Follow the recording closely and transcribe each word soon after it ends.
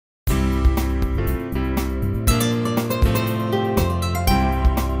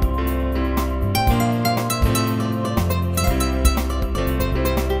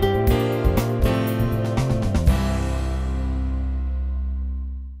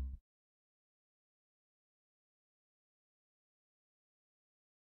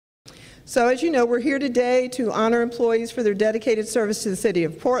So as you know, we're here today to honor employees for their dedicated service to the City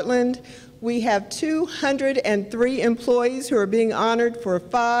of Portland. We have 203 employees who are being honored for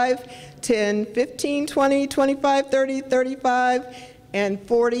 5, 10, 15, 20, 25, 30, 35, and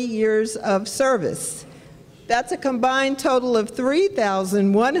 40 years of service. That's a combined total of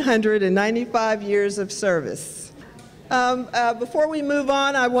 3,195 years of service. Before we move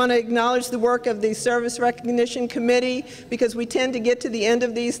on, I want to acknowledge the work of the Service Recognition Committee, because we tend to get to the end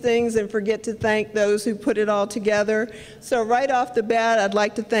of these things and forget to thank those who put it all together. So right off the bat, I'd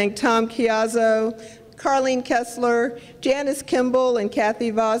like to thank Tom Chiazzo, Carlene Kessler, Janice Kimball, and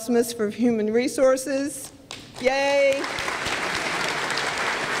Kathy Vosmus for Human Resources. Yay!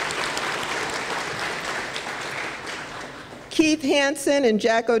 Keith Hansen and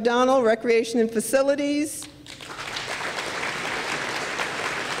Jack O'Donnell, Recreation and Facilities.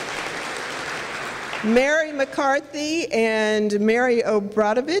 Mary McCarthy and Mary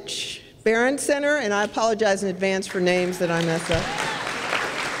Obradovich, Barron Center, and I apologize in advance for names that I mess up.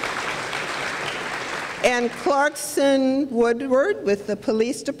 And Clarkson Woodward with the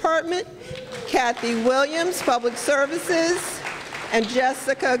Police Department, Kathy Williams, Public Services, and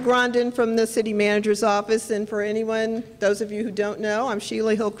Jessica Grondin from the City Manager's Office. And for anyone, those of you who don't know, I'm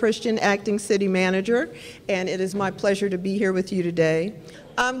Sheila Hill Christian, Acting City Manager, and it is my pleasure to be here with you today.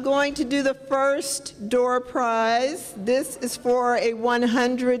 I'm going to do the first door prize. This is for a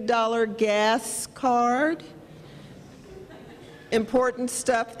 $100 gas card. Important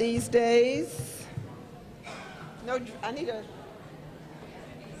stuff these days. No, I need a...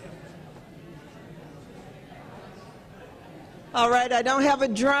 All right, I don't have a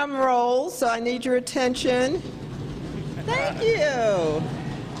drum roll, so I need your attention. Thank you.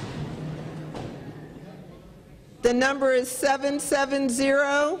 The number is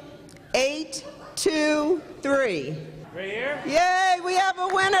 770823. Right here? Yay, we have a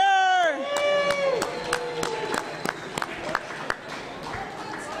winner!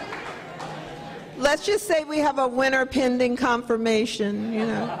 Let's just say we have a winner pending confirmation, you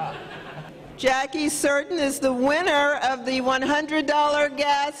know. Jackie Certain is the winner of the $100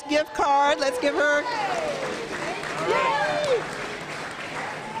 gas gift card. Let's give her... Yay!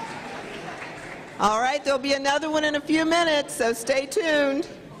 All right, there'll be another one in a few minutes, so stay tuned.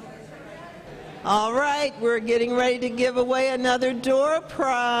 All right, we're getting ready to give away another door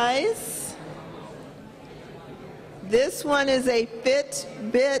prize. This one is a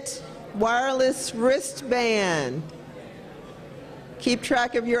Fitbit wireless wristband. Keep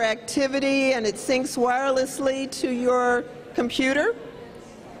track of your activity, and it syncs wirelessly to your computer.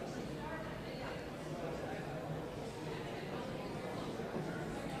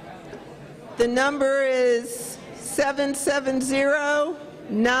 The number is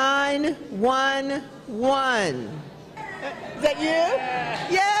 770911. Is that you?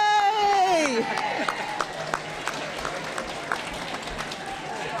 Yay!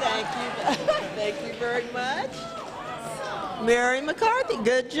 Thank you. Thank you very much. Mary McCarthy,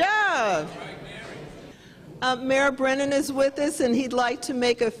 good job. Mayor Brennan is with us, and he'd like to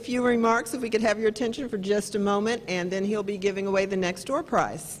make a few remarks, if we could have your attention for just a moment, and then he'll be giving away the next door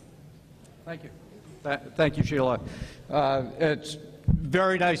prize. Thank you. Thank you, Sheila. It's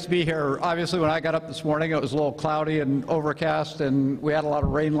very nice to be here. Obviously, when I got up this morning, it was a little cloudy and overcast, and we had a lot of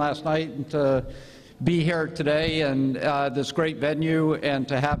rain last night. And to be here today and this great venue and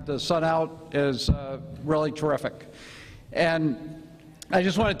to have the sun out is really terrific. And I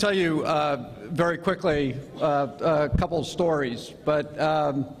just want to tell you very quickly a couple of stories. But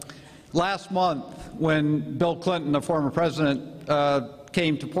last month, when Bill Clinton, the former president,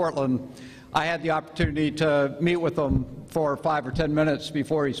 came to Portland, I had the opportunity to meet with him for 5 or 10 minutes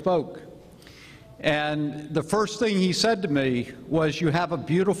before he spoke. And the first thing he said to me was, "You have a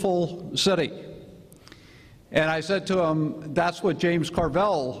beautiful city." And I said to him, "That's what James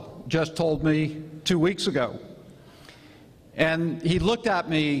Carvell just told me 2 weeks ago." And he looked at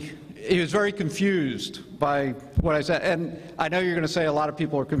me. He was very confused by what I said. And I know you're going to say a lot of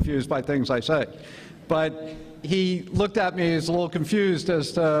people are confused by things I say. But he looked at me as a little confused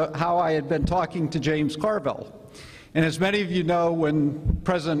as to how I had been talking to James Carvell. And as many of you know, when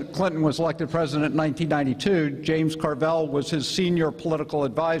President Clinton was elected president in 1992, James Carvell was his senior political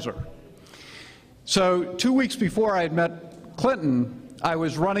advisor. So 2 weeks before I had met Clinton, I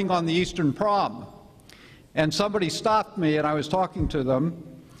was running on the Eastern Prom. And somebody stopped me, and I was talking to them,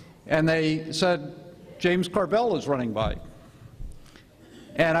 and they said, "James Carvell is running by."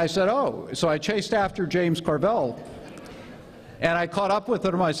 And I said, "Oh." So I chased after James Carvell, and I caught up with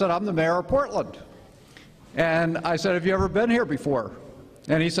him. I said, "I'm the mayor of Portland." And I said, "Have you ever been here before?"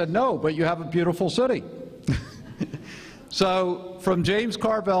 And he said, "No, but you have a beautiful city." So from James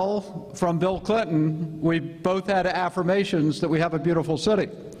Carville, from Bill Clinton, we both had affirmations that we have a beautiful city.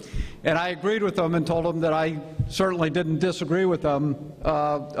 And I agreed with them and told them that I certainly didn't disagree with them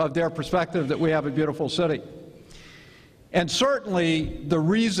of their perspective that we have a beautiful city. And certainly the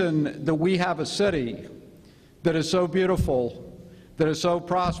reason that we have a city that is so beautiful, that is so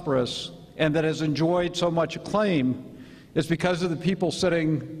prosperous, and that has enjoyed so much acclaim is because of the people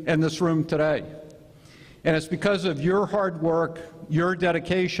sitting in this room today. And it's because of your hard work, your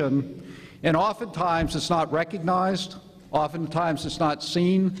dedication, and oftentimes it's not recognized, oftentimes it's not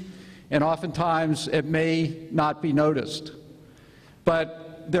seen, and oftentimes it may not be noticed.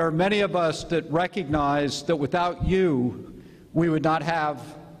 But there are many of us that recognize that without you, we would not have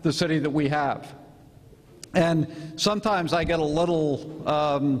the city that we have. And sometimes I get a little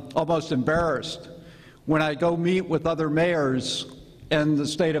almost embarrassed when I go meet with other mayors in the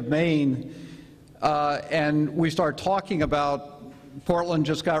state of Maine and we start talking about Portland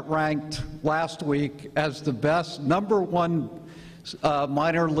just got ranked last week as the best #1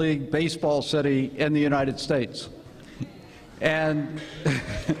 minor league baseball city in the United States. And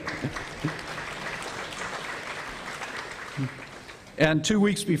and 2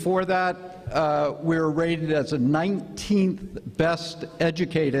 weeks before that, we were rated as the 19th best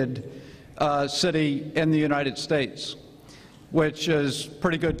educated city in the United States, which is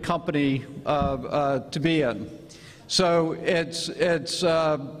pretty good company to be in. So it's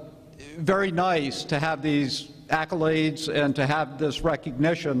very nice to have these accolades and to have this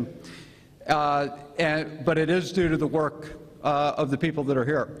recognition, but it is due to the work of the people that are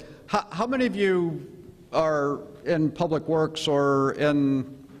here. How many of you are in public works or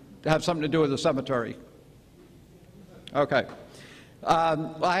have something to do with the cemetery? Okay.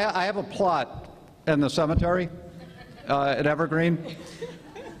 I have a plot in the cemetery at Evergreen,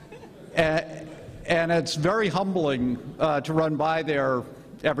 and it's very humbling to run by there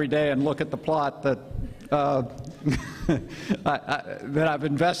every day and look at the plot that that I've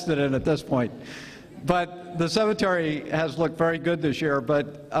invested in at this point. But the cemetery has looked very good this year,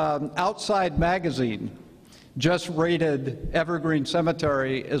 but Outside Magazine just rated Evergreen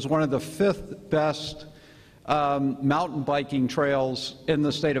Cemetery as one of the 5th best mountain biking trails in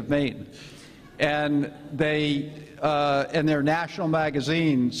the state of Maine. And they, in their national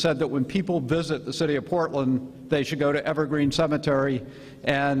magazine, said that when people visit the city of Portland, they should go to Evergreen Cemetery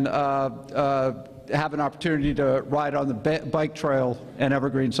and have an opportunity to ride on the bike trail in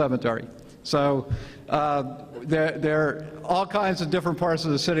Evergreen Cemetery. So there are all kinds of different parts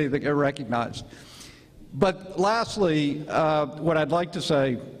of the city that get recognized. But lastly, what I'd like to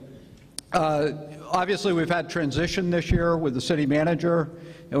say, obviously we've had transition this year with the city manager,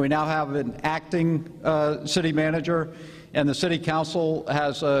 and we now have an acting city manager, and the city council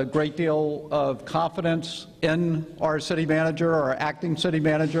has a great deal of confidence in our city manager, our acting city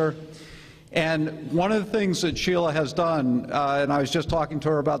manager. And one of the things that Sheila has done, and I was just talking to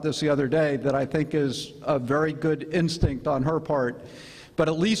her about this the other day, that I think is a very good instinct on her part, but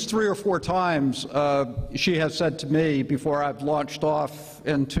at least 3 or 4 times she has said to me before I've launched off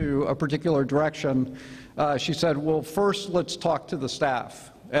into a particular direction, she said, well, first let's talk to the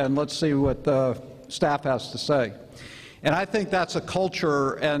staff and let's see what the staff has to say. And I think that's a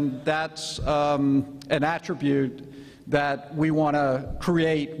culture and that's an attribute that we want to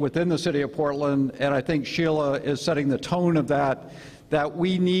create within the city of Portland, and I think Sheila is setting the tone of that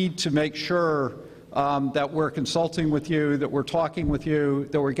we need to make sure that we're consulting with you, that we're talking with you,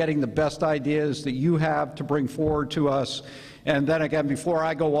 that we're getting the best ideas that you have to bring forward to us. And then again, before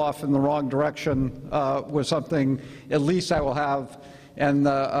I go off in the wrong direction with something, at least I will have, and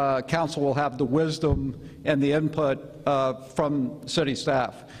the council will have the wisdom and the input from city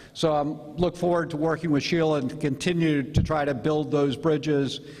staff. So I look forward to working with Sheila and to continue to try to build those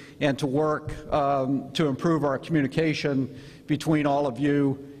bridges and to work to improve our communication between all of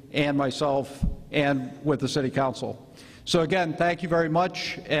you and myself and with the City Council. So again, thank you very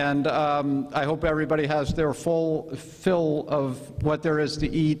much, and I hope everybody has their full fill of what there is to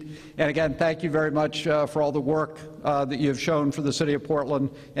eat. And again, thank you very much for all the work that you have shown for the City of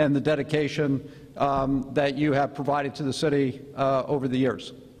Portland and the dedication that you have provided to the city over the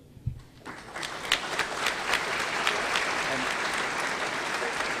years.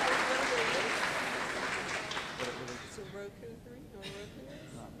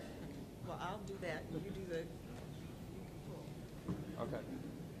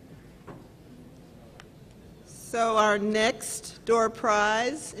 So our next door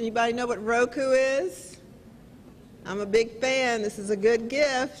prize, anybody know what Roku is? I'm a big fan. This is a good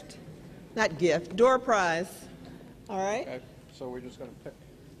gift. Not gift, door prize. All right? Okay, so we're just going to pick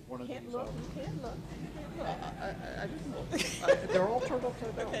One of Can't these, look, you can't look. I just look. they're all turned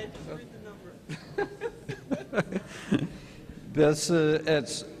upside down. Okay, just read the number. This,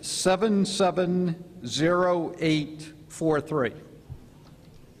 it's 770843.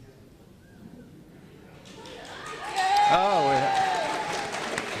 Oh, And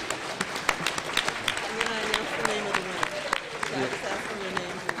then I announce the name of the winner. So I just ask them their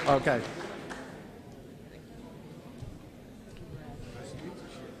names. okay.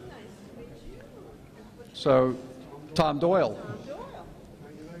 So, Tom Doyle.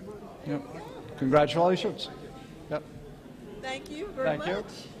 Yep. Congratulations. Yep. Thank you very Thank much. you.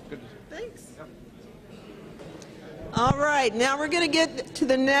 Good. Thanks. All right, now we're going to get to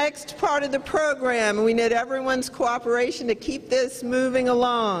the next part of the program. We need everyone's cooperation to keep this moving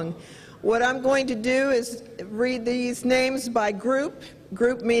along. What I'm going to do is read these names by group,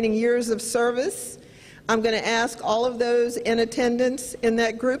 group meaning years of service. I'm going to ask all of those in attendance in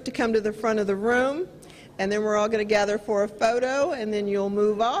that group to come to the front of the room, and then we're all going to gather for a photo, and then you'll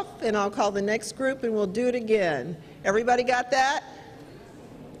move off, and I'll call the next group, and we'll do it again. Everybody got that?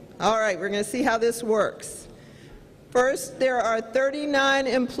 All right, we're going to see how this works. First, there are 39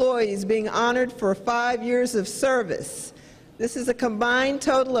 employees being honored for 5 years of service. This is a combined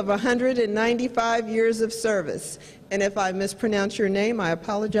total of 195 years of service. And if I mispronounce your name, I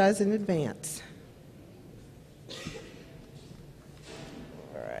apologize in advance.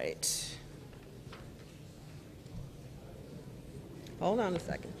 All right. Hold on a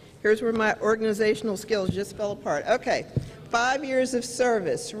second. Here's where my organizational skills just fell apart. Okay, 5 years of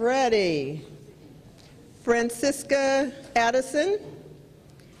service. Ready. Francisca Addison,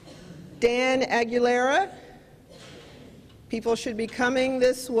 Dan Aguilera. People should be coming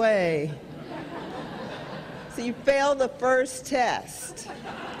this way. So you failed the first test.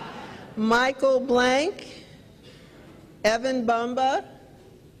 Michael Blank, Evan Bumba.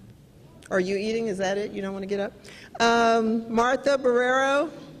 Are you eating? Is that it? You don't want to get up? Martha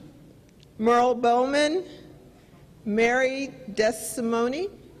Barrero, Merle Bowman, Mary Desimone.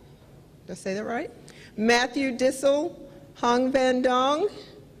 Did I say that right? Matthew Dissel, Hong Van Dong,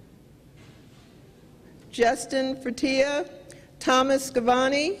 Justin Fertia, Thomas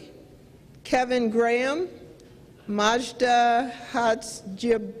Gavani, Kevin Graham, Majda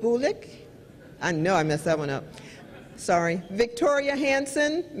Hadjibulik. I know I messed that one up. Sorry. Victoria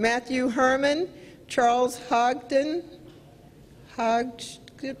Hansen, Matthew Herman, Charles Hogden,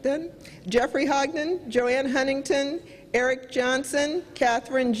 Jeffrey Hogden, Joanne Huntington, Eric Johnson,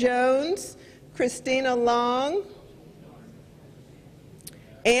 Catherine Jones, Christina Long,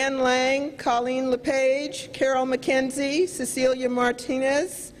 Ann Lang, Colleen LePage, Carol McKenzie, Cecilia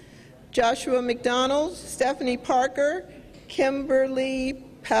Martinez, Joshua McDonald, Stephanie Parker, Kimberly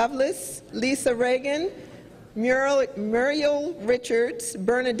Pavlis, Lisa Reagan, Muriel Richards,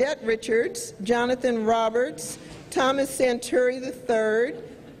 Bernadette Richards, Jonathan Roberts, Thomas Santuri III,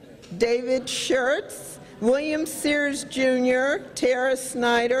 David Schertz, William Sears Jr., Tara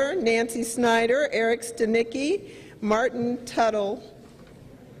Snyder, Nancy Snyder, Eric Stanicki, Martin Tuttle.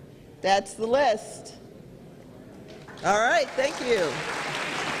 That's the list. All right, thank you.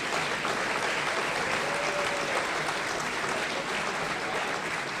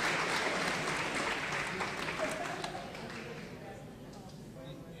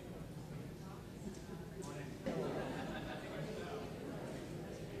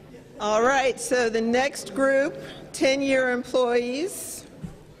 All right, so the next group, 10-year employees.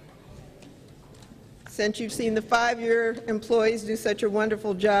 Since you've seen the 5-year employees do such a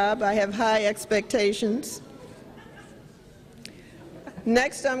wonderful job, I have high expectations.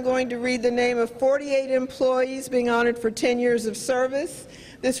 Next, I'm going to read the name of 48 employees being honored for 10 years of service.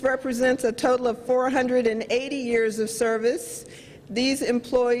 This represents a total of 480 years of service. These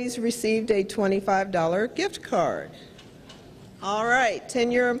employees received a $25 gift card. All right,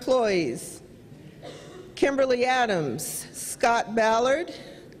 10-year employees. Kimberly Adams, Scott Ballard,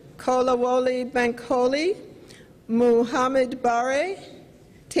 Kolawole Bankole, Muhammad Bare,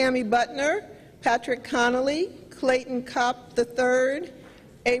 Tammy Butner, Patrick Connolly, Clayton Kopp III,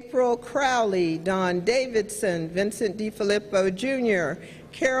 April Crowley, Don Davidson, Vincent DiFilippo Jr.,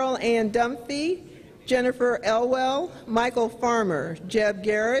 Carol Ann Dunphy, Jennifer Elwell, Michael Farmer, Jeb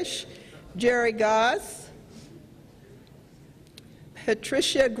Garish, Jerry Goss,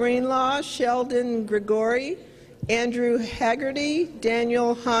 Patricia Greenlaw, Sheldon Grigori, Andrew Haggerty,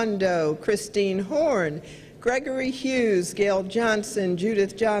 Daniel Hondo, Christine Horn, Gregory Hughes, Gail Johnson,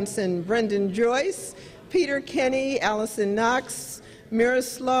 Judith Johnson, Brendan Joyce, Peter Kenny, Allison Knox,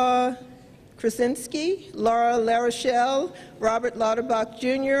 Miroslav Krasinski, Laura LaRochelle, Robert Lauterbach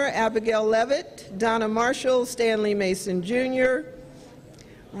Jr., Abigail Levitt, Donna Marshall, Stanley Mason Jr.,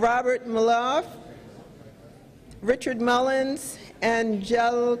 Robert Maloff, Richard Mullins,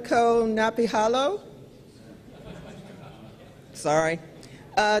 Angelico Napihalo. Sorry.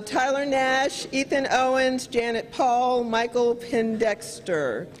 Tyler Nash, Ethan Owens, Janet Paul, Michael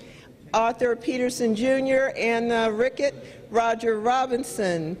Pendexter. Arthur Peterson Jr., Anna Rickett, Roger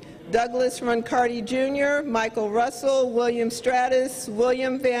Robinson, Douglas Runcarty Jr., Michael Russell, William Stratus,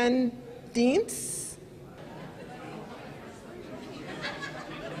 William Van Dientz.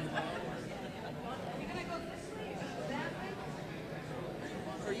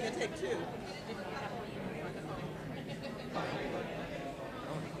 Or you can take two.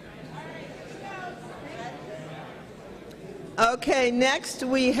 Okay, next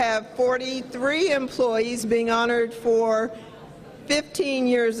we have 43 employees being honored for 15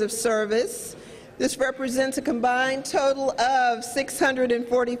 years of service. This represents a combined total of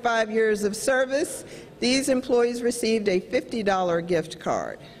 645 years of service. These employees received a $50 gift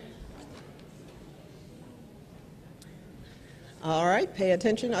card. All right, pay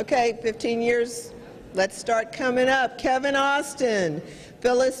attention. Okay, 15 years. Let's start coming up. Kevin Austin,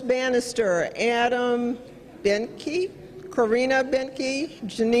 Phyllis Bannister, Adam Benke, Corina Benke,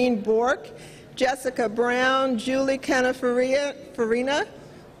 Janine Bork, Jessica Brown, Julie Canafarina,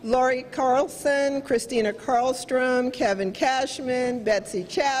 Lori Carlson, Christina Carlstrom, Kevin Cashman, Betsy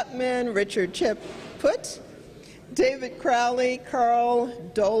Chapman, Richard Chiput, David Crowley, Carl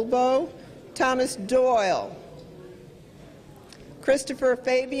Dolbo, Thomas Doyle, Christopher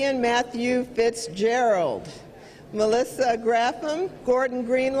Fabian, Matthew Fitzgerald, Melissa Graffam, Gordon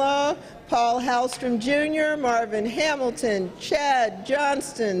Greenlaw, Paul Halstrom Jr., Marvin Hamilton, Chad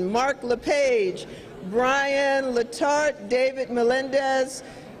Johnston, Mark LePage, Brian Letarte, David Melendez,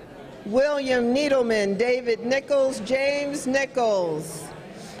 William Needleman, David Nichols, James Nichols,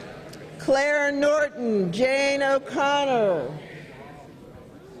 Claire Norton, Jane O'Connor,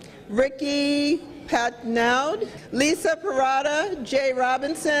 Ricky Patnaud, Lisa Parada, Jay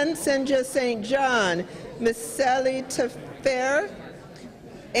Robinson, Sinja St. John, Miss Sally Tefer,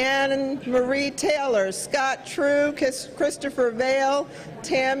 Anne Marie Taylor, Scott True, Christopher Vale,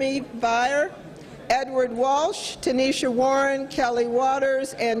 Tammy Beyer, Edward Walsh, Tanisha Warren, Kelly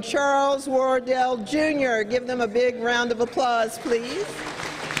Waters, and Charles Wardell Jr. Give them a big round of applause, please.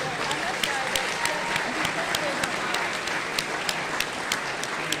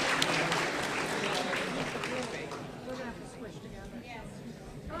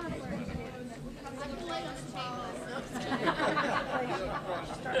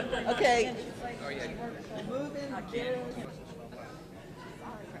 Okay.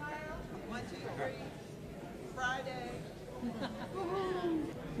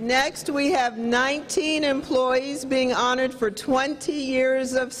 Next, we have 19 employees being honored for 20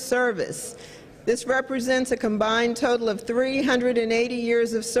 years of service. This represents a combined total of 380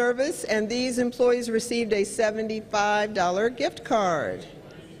 years of service, and these employees received a $75 gift card.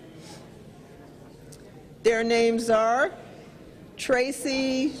 Their names are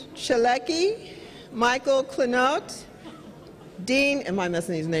Tracy Chalecki, Michael Clinot, Dean, am I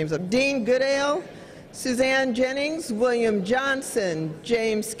messing these names up? Dean Goodale, Suzanne Jennings, William Johnson,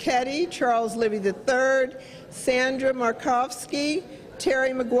 James Ketty, Charles Libby III, Sandra Markovsky, Terry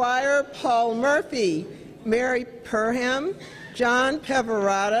McGuire, Paul Murphy, Mary Perham, John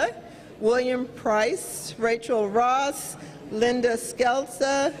Peverada, William Price, Rachel Ross, Linda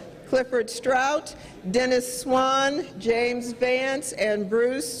Skelza, Clifford Strout, Dennis Swan, James Vance, and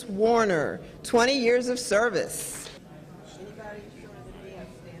Bruce Warner. 20 years of service.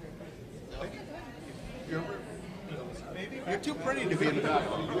 You're too pretty to be in the back.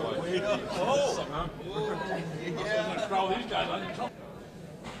 Oh!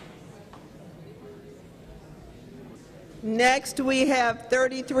 Next, we have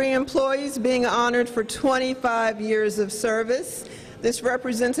 33 employees being honored for 25 years of service. This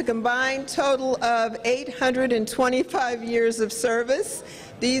represents a combined total of 825 years of service.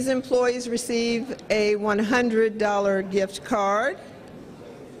 These employees receive a $100 gift card.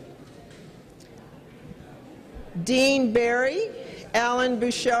 Dean Berry, Alan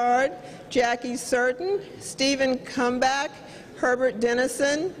Bouchard, Jackie Certain, Stephen Comeback, Herbert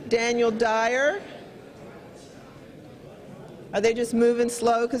Dennison, Daniel Dyer. Are they just moving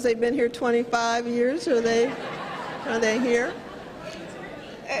slow because they've been here 25 years? Or are they here?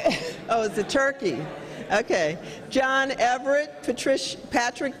 Oh, it's a turkey. Okay. John Everett,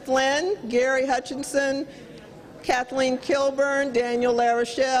 Patrick Flynn, Gary Hutchinson, Kathleen Kilburn, Daniel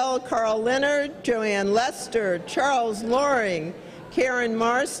LaRochelle, Carl Leonard, Joanne Lester, Charles Loring, Karen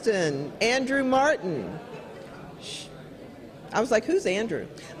Marston, Andrew Martin, I was like, who's Andrew?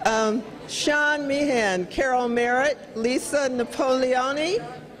 Sean Meehan, Carol Merritt, Lisa Napoleoni,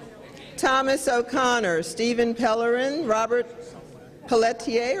 Thomas O'Connor, Stephen Pellerin, Robert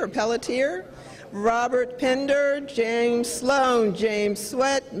Pelletier, Robert Pender, James Sloan, James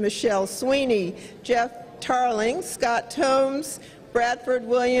Sweat, Michelle Sweeney, Jeff Tarling, Scott Tomes, Bradford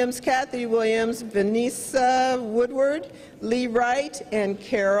Williams, Kathy Williams, Vanessa Woodward, Lee Wright, and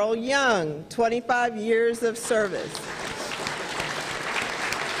Carol Young. 25 years of service.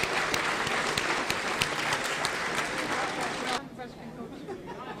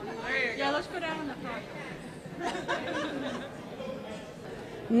 Yeah, let's go down in the front.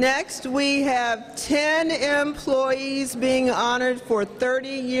 Next, we have 10 employees being honored for 30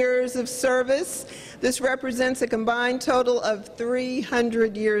 years of service. This represents a combined total of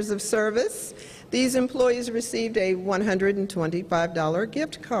 300 years of service. These employees received a $125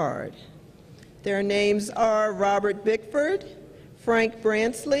 gift card. Their names are Robert Bickford, Frank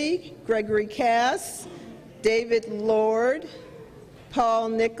Bransley, Gregory Cass, David Lord, Paul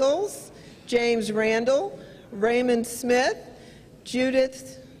Nichols, James Randall, Raymond Smith,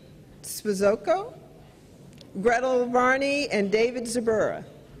 Judith Spizocco, Gretel Varney, and David Zabura.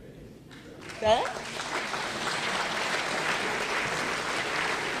 Okay?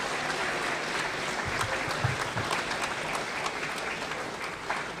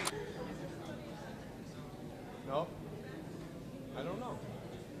 No? I don't know.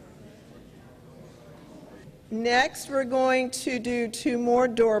 Next, we're going to do 2 more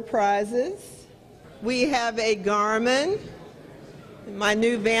door prizes. We have a Garmin, my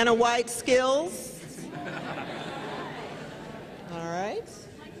new Vanna White skills. All right.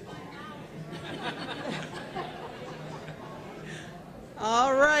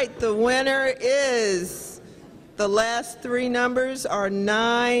 All right, the winner is, the last 3 numbers are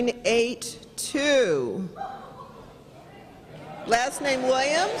 982. Last name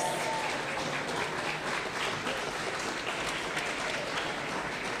Williams.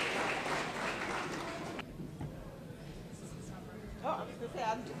 Oh, I was going to say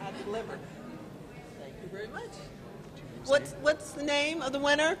I delivered. Thank you very much. What's the name of the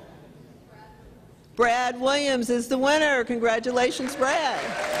winner? Brad Williams is the winner. Congratulations, Brad.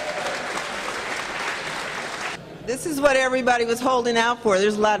 This is what everybody was holding out for.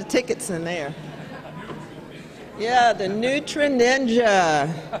 There's a lot of tickets in there. Yeah, the Nutra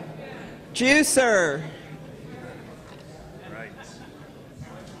Ninja Juicer. Right.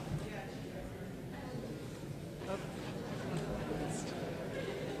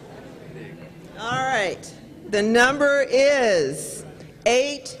 All right. The number is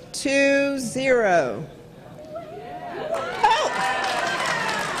 820. Oh.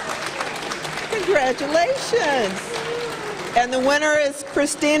 Congratulations. And the winner is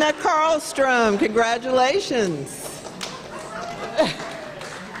Christina Karlstrom. Congratulations.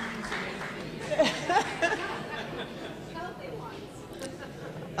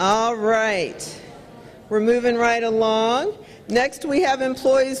 All right. We're moving right along. Next, we have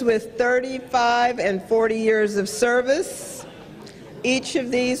employees with 35 and 40 years of service. Each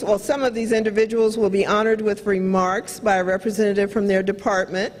of these, well, some of these individuals will be honored with remarks by a representative from their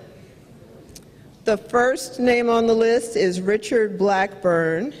department. The first name on the list is Richard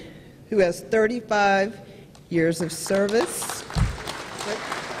Blackburn, who has 35 years of service.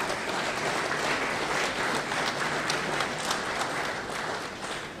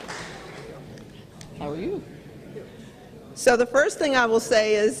 How are you? So the first thing I will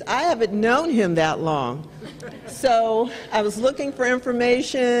say is I haven't known him that long. So I was looking for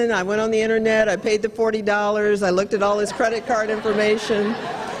information. I went on the internet. I paid the $40. I looked at all his credit card information.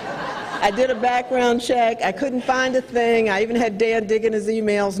 I did a background check. I couldn't find a thing. I even had Dan digging his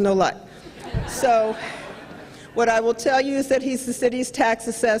emails. No luck. So what I will tell you is that he's the city's tax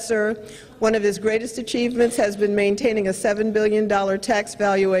assessor. One of his greatest achievements has been maintaining a $7 billion tax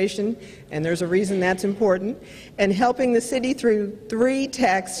valuation, and there's a reason that's important, and helping the city through 3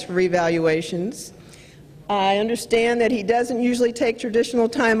 tax revaluations. I understand that he doesn't usually take traditional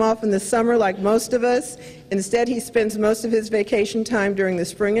time off in the summer like most of us. Instead, he spends most of his vacation time during the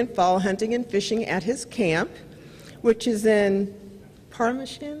spring and fall hunting and fishing at his camp, which is in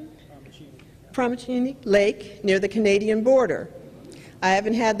Parmachene Lake near the Canadian border. I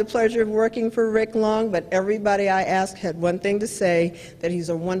haven't had the pleasure of working for Rick long, but everybody I asked had one thing to say, that he's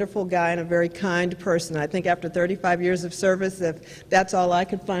a wonderful guy and a very kind person. I think after 35 years of service, if that's all I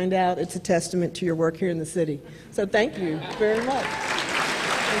could find out, it's a testament to your work here in the city. So thank you very much.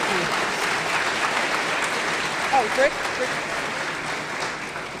 Thank you. Oh, Rick.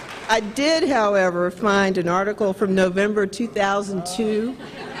 I did, however, find an article from November 2002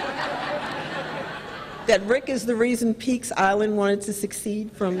 that Rick is the reason Peaks Island wanted to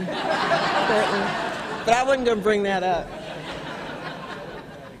succeed from Portland. But I wasn't going to bring that up.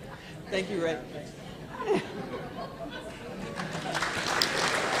 Thank you, Rick.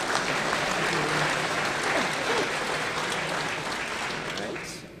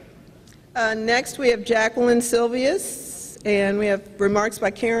 Next, we have Jacqueline Silvius, and we have remarks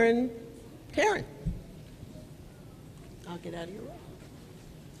by Karen. Karen. I'll get out of your way.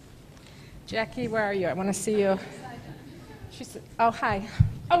 Jackie, where are you? I want to see you. She said, "Oh, hi.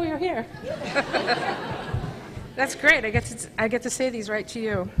 Oh, you're here. That's great. I get to say these right to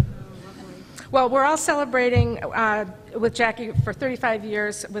you." Well, we're all celebrating with Jackie for 35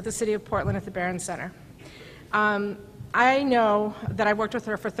 years with the City of Portland at the Barron Center. I know that I've worked with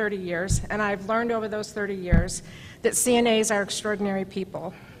her for 30 years, and I've learned over those 30 years that CNAs are extraordinary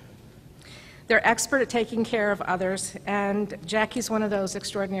people. They're expert at taking care of others, and Jackie's one of those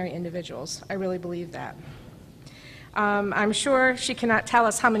extraordinary individuals. I really believe that. I'm sure she cannot tell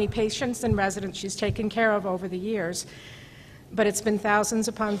us how many patients and residents she's taken care of over the years, but it's been thousands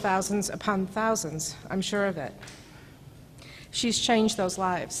upon thousands upon thousands. I'm sure of it. She's changed those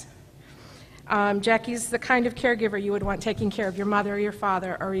lives. Jackie's the kind of caregiver you would want taking care of your mother or your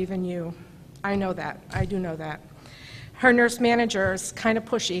father or even you. I know that. I do know that. Her nurse manager is kind of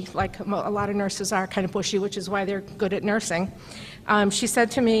pushy, like a lot of nurses are kind of pushy, which is why they're good at nursing. She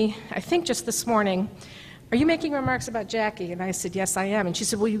said to me, I think just this morning, "Are you making remarks about Jackie?" And I said, "Yes, I am." And she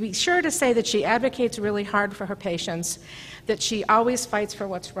said, "Will you be sure to say that she advocates really hard for her patients, that she always fights for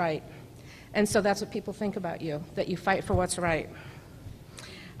what's right?" And so that's what people think about you, that you fight for what's right.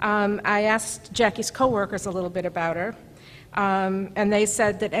 I asked Jackie's coworkers a little bit about her, and they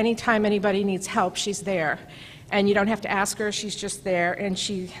said that anytime anybody needs help, she's there. And you don't have to ask her, she's just there. And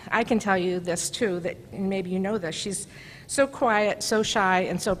I can tell you this too, that and maybe you know this, she's so quiet, so shy,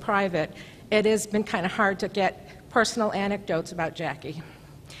 and so private, it has been kind of hard to get personal anecdotes about Jackie.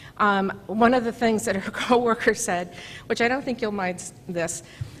 One of the things that her coworker said, which I don't think you'll mind this,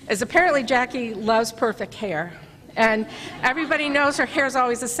 is apparently Jackie loves perfect hair. And everybody knows her hair is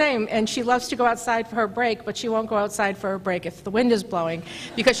always the same, and she loves to go outside for her break, but she won't go outside for her break if the wind is blowing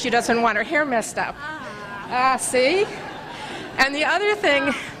because she doesn't want her hair messed up. See? And the other thing...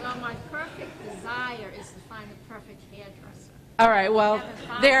 Well, my perfect desire is to find a perfect hairdresser. All right, well,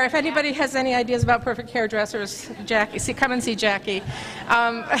 there, if anybody has any ideas about perfect hairdressers, Jackie, come and see Jackie.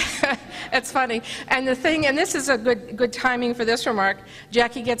 It's funny. And the thing, and this is a good timing for this remark,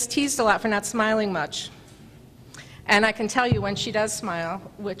 Jackie gets teased a lot for not smiling much. And I can tell you when she does smile,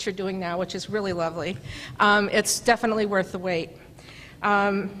 which you're doing now, which is really lovely, it's definitely worth the wait.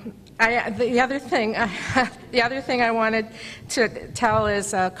 The other thing I wanted to tell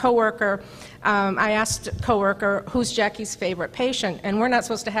is a coworker. I asked a coworker, "Who's Jackie's favorite patient?" And we're not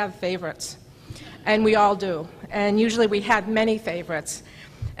supposed to have favorites, and we all do. And usually we have many favorites.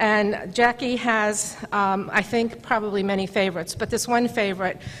 And Jackie has, I think, probably many favorites. But this one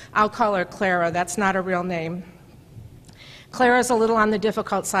favorite, I'll call her Clara. That's not her real name. Clara's a little on the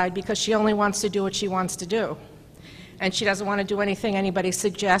difficult side because she only wants to do what she wants to do. And she doesn't want to do anything anybody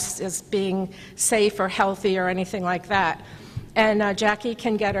suggests as being safe or healthy or anything like that. And Jackie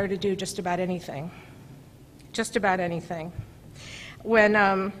can get her to do just about anything. Just about anything.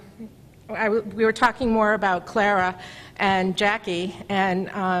 When we were talking more about Clara and Jackie,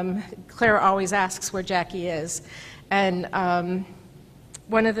 and Clara always asks where Jackie is. And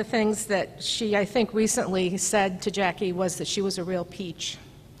one of the things that she, I think, recently said to Jackie was that she was a real peach.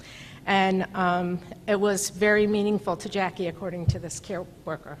 And it was very meaningful to Jackie, according to this care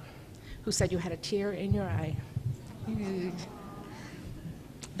worker, who said you had a tear in your eye.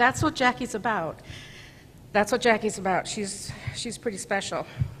 That's what Jackie's about. That's what Jackie's about. She's pretty special.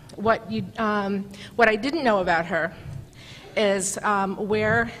 What I didn't know about her is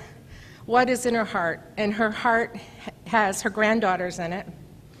what is in her heart. And her heart has her granddaughters in it,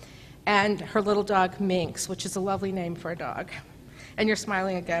 and her little dog Minx, which is a lovely name for a dog. And you're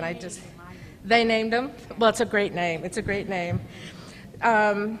smiling again. They named him? Well, it's a great name. It's a great name.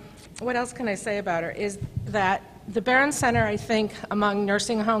 What else can I say about her is that the Barron Center, I think, among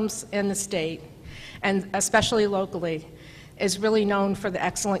nursing homes in the state, and especially locally, is really known for the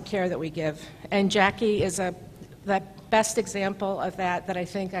excellent care that we give. And Jackie is the best example of that I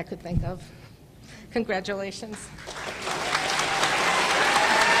think I could think of. Congratulations.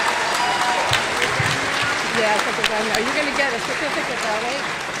 Yeah, are you going to get a certificate though, right?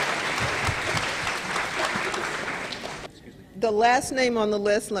 The last name on the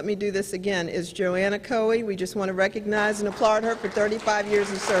list, let me do this again, is Joanna Coey. We just want to recognize and applaud her for 35 years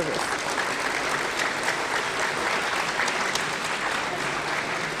of service.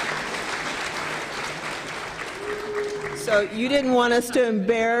 So you didn't want us to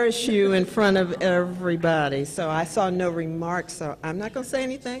embarrass you in front of everybody, so I saw no remarks, so I'm not going to say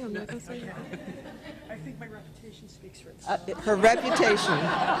anything. I'm not going to say anything. I think my reputation speaks for itself. Her reputation.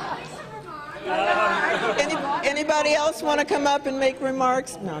 Anybody else want to come up and make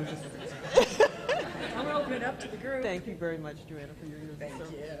remarks? No, I'm just... I'm going to open it up to the group. Thank you very much, Joanna, for your years of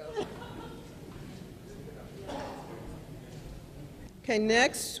service. you. Okay,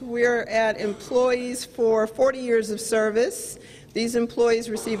 next we're at employees for 40 years of service. These employees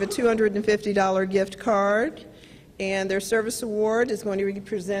receive a $250 gift card, and their service award is going to be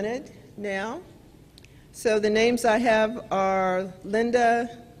presented now. So the names I have are Linda,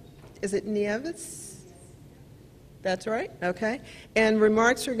 is it Nieves? That's right, okay. And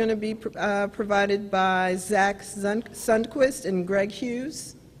remarks are going to be provided by Zach Sundquist and Greg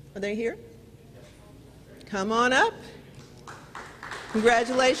Hughes. Are they here? Come on up.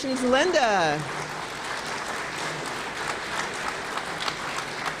 Congratulations, Linda.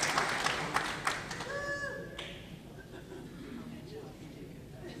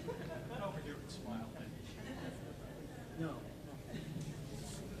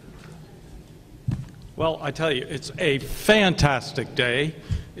 Well, I tell you, it's a fantastic day.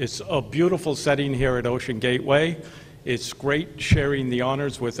 It's a beautiful setting here at Ocean Gateway. It's great sharing the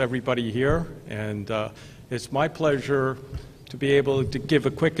honors with everybody here, and it's my pleasure to be able to give a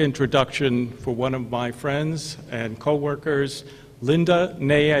quick introduction for one of my friends and coworkers, Linda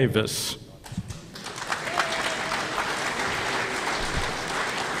Nieves.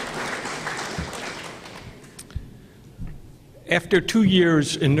 After 2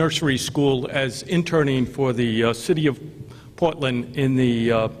 years in nursery school as interning for the City of Portland in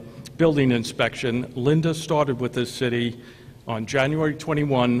the building inspection, Linda started with this city on January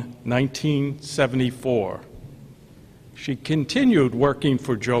 21, 1974. She continued working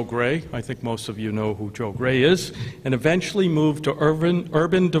for Joe Gray, I think most of you know who Joe Gray is, and eventually moved to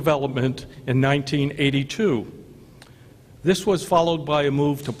urban development in 1982. This was followed by a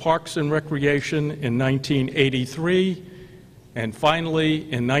move to Parks and Recreation in 1983, and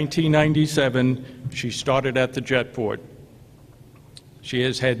finally, in 1997, she started at the Jetport. She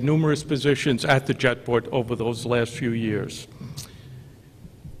has had numerous positions at the Jetport over those last few years.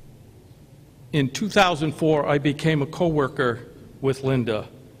 In 2004, I became a co-worker with Linda.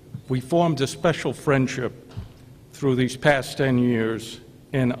 We formed a special friendship through these past 10 years,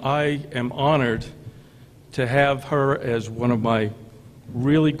 and I am honored to have her as one of my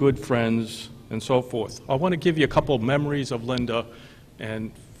really good friends and so forth. I want to give you a couple of memories of Linda,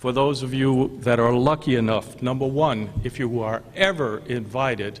 and for those of you that are lucky enough, number one, if you are ever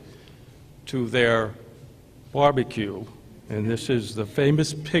invited to their barbecue, and this is the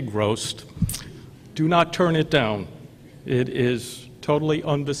famous pig roast, do not turn it down. It is totally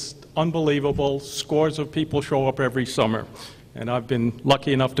unbelievable. Scores of people show up every summer, and I've been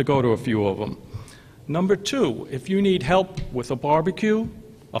lucky enough to go to a few of them. Number two, if you need help with a barbecue,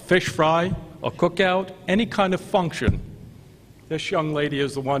 a fish fry, a cookout, any kind of function, this young lady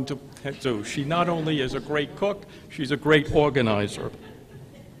is the one to do. She not only is a great cook, she's a great organizer.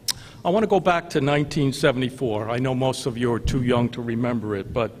 I want to go back to 1974. I know most of you are too young to remember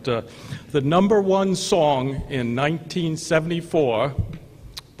it, but the #1 song in 1974,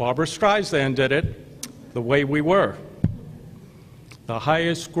 Barbra Streisand did it, The Way We Were. The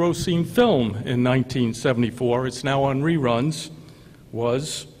highest grossing film in 1974, it's now on reruns,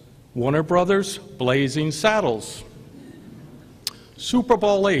 was Warner Brothers' Blazing Saddles. Super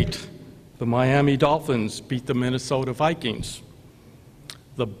Bowl VIII, the Miami Dolphins beat the Minnesota Vikings.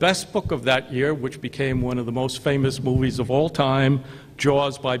 The best book of that year, which became one of the most famous movies of all time,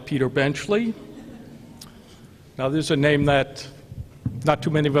 Jaws by Peter Benchley. Now, there's a name that not too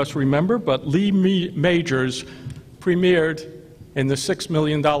many of us remember, but Lee Majors premiered in The $6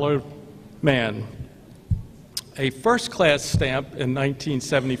 Million Man. A first-class stamp in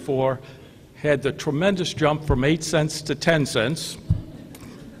 1974 had the tremendous jump from 8 cents to 10 cents,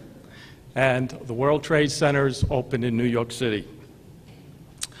 and the World Trade Centers opened in New York City.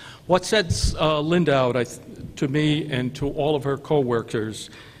 What sets Linda out to me and to all of her coworkers,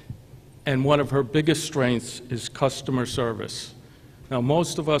 and one of her biggest strengths, is customer service. Now,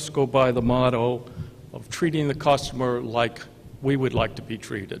 most of us go by the motto of treating the customer like we would like to be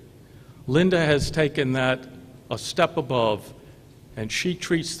treated. Linda has taken that a step above, and she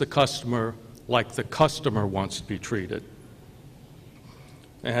treats the customer like the customer wants to be treated.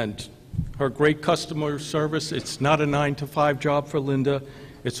 And her great customer service, it's not a 9-to-5 job for Linda,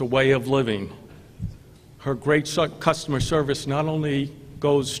 it's a way of living. Her great customer service not only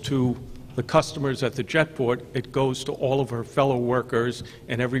goes to the customers at the Jetport, it goes to all of her fellow workers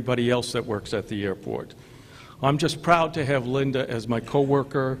and everybody else that works at the airport. I'm just proud to have Linda as my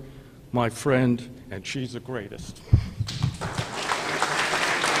coworker, my friend, and she's the greatest.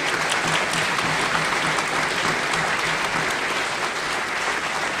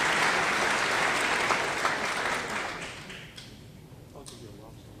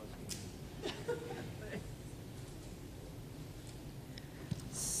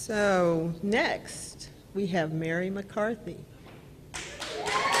 So next, we have Mary McCarthy.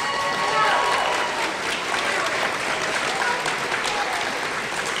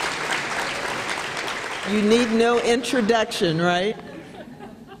 You need no introduction, right?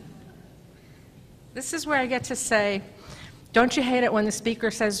 This is where I get to say, don't you hate it when the speaker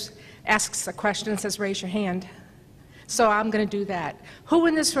asks a question and says, raise your hand? So I'm going to do that. Who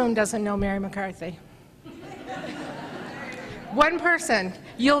in this room doesn't know Mary McCarthy? One person.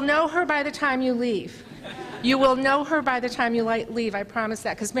 You'll know her by the time you leave. You will know her by the time you leave, I promise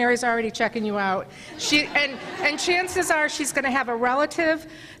that, because Mary's already checking you out. And chances are she's going to have a relative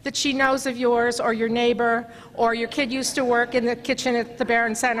that she knows of yours, or your neighbor, or your kid used to work in the kitchen at the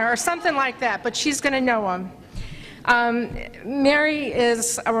Barron Center, or something like that, but she's going to know them. Mary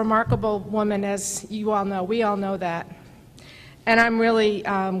is a remarkable woman, as you all know. We all know that. And I'm really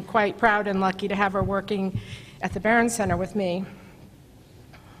quite proud and lucky to have her working at the Barron Center with me.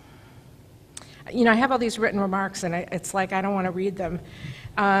 You know, I have all these written remarks, and it's like I don't want to read them.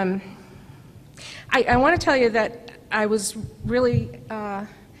 I want to tell you that I was really I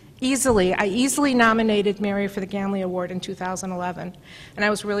easily nominated Mary for the Ganley Award in 2011, and I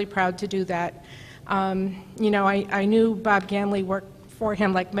was really proud to do that. You know, I knew Bob Ganley worked for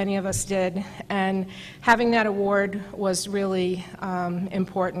him like many of us did, and having that award was really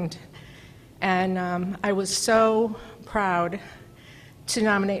important. And I was so proud to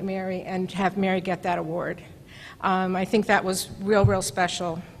nominate Mary and have Mary get that award. I think that was real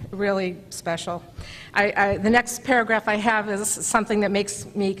special, really special. The next paragraph I have is something that makes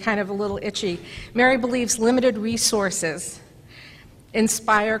me kind of a little itchy. Mary believes limited resources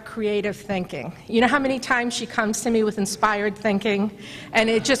inspire creative thinking. You know how many times she comes to me with inspired thinking, and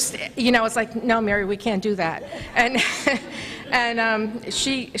it just, you know, it's like, no, Mary, we can't do that. And and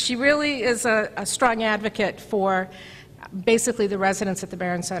she really is a strong advocate for basically the residents at the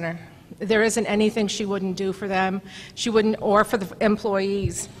Barron Center. There isn't anything she wouldn't do for them, or for the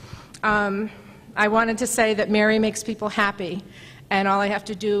employees. I wanted to say that Mary makes people happy, and all I have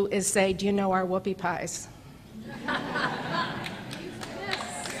to do is say, do you know our whoopie pies?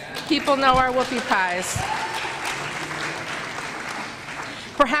 People know our whoopie pies.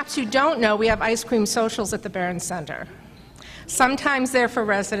 Perhaps you don't know, we have ice cream socials at the Barron Center. Sometimes they're for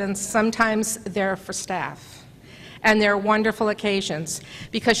residents, sometimes they're for staff. And they're wonderful occasions,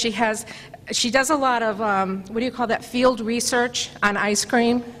 because she does a lot of, what do you call that, field research on ice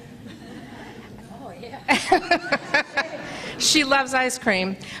cream. Oh, yeah. She loves ice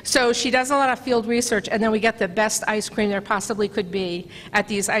cream. So she does a lot of field research, and then we get the best ice cream there possibly could be at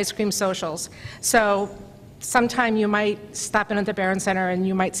these ice cream socials. So sometime you might stop in at the Barron Center and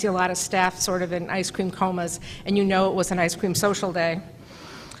you might see a lot of staff sort of in ice cream comas, and you know it was an ice cream social day.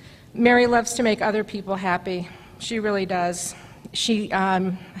 Mary loves to make other people happy. She really does. She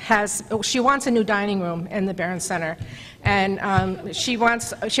wants a new dining room in the Barron Center, and she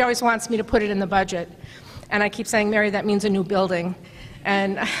always wants me to put it in the budget. And I keep saying, Mary, that means a new building.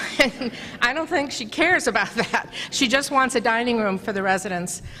 And I don't think she cares about that. She just wants a dining room for the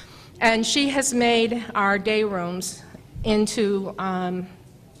residents. And she has made our day rooms into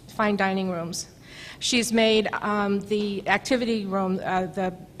fine dining rooms. She's made the activity room,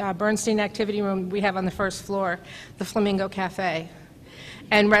 the Bernstein activity room we have on the first floor, the Flamingo Cafe.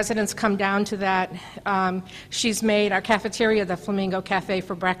 And residents come down to that. She's made our cafeteria the Flamingo Cafe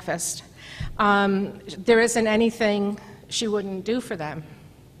for breakfast. There isn't anything she wouldn't do for them.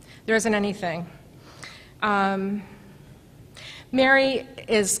 There isn't anything. Mary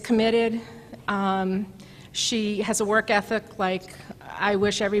is committed. She has a work ethic like I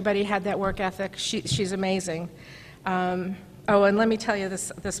wish everybody had that work ethic. She's amazing. Oh, and let me tell you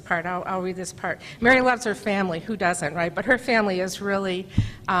this part. I'll read this part. Mary loves her family. Who doesn't, right? But her family is really,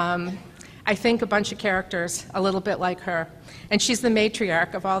 I think, a bunch of characters, a little bit like her. And she's the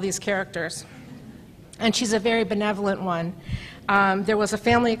matriarch of all these characters. And she's a very benevolent one. There was a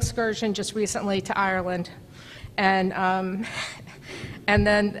family excursion just recently to Ireland. And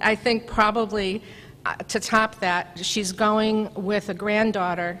then I think probably to top that, she's going with a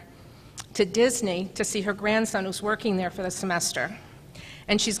granddaughter to Disney to see her grandson who's working there for the semester.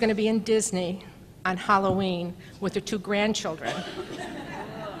 And she's going to be in Disney on Halloween with her two grandchildren.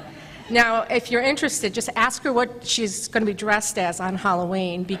 Now, if you're interested, just ask her what she's going to be dressed as on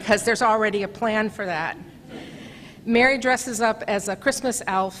Halloween, because there's already a plan for that. Mary dresses up as a Christmas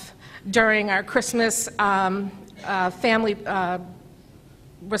elf during our Christmas family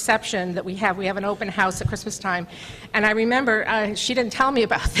reception that we have. We have an open house at Christmas time. And I remember she didn't tell me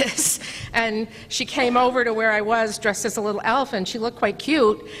about this. And she came over to where I was dressed as a little elf, and she looked quite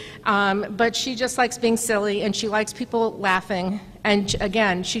cute. But she just likes being silly, and she likes people laughing. And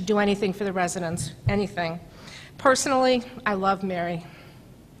again, she'd do anything for the residents, anything. Personally, I love Mary.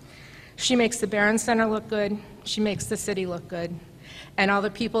 She makes the Barron Center look good. She makes the city look good. And all the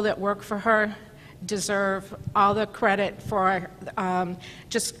people that work for her deserve all the credit for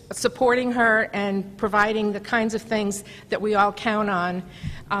just supporting her and providing the kinds of things that we all count on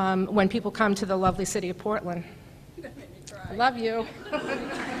when people come to the lovely city of Portland. I love you.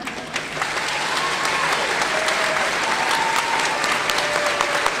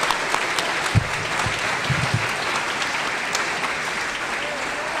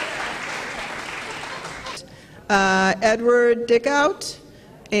 Edward Dickout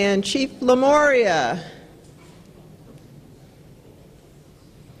and Chief Lamoria.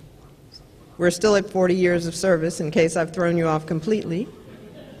 We're still at 40 years of service, in case I've thrown you off completely.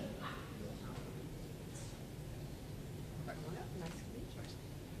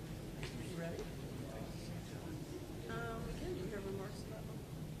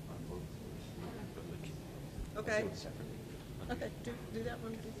 Okay. Okay, do that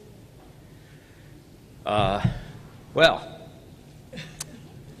one. Well,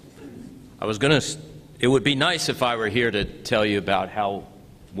 it would be nice if I were here to tell you about how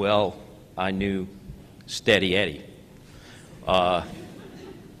well I knew Steady Eddie, but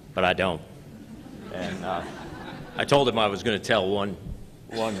I don't. And I told him I was going to tell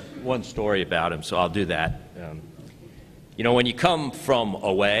one story about him, so I'll do that. You know, when you come from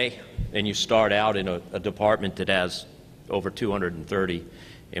away and you start out in a department that has over 230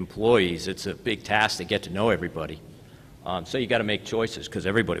 employees, it's a big task to get to know everybody. So you got to make choices because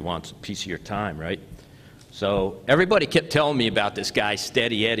everybody wants a piece of your time, right? So everybody kept telling me about this guy,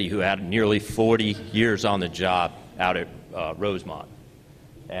 Steady Eddie, who had nearly 40 years on the job out at Rosemont.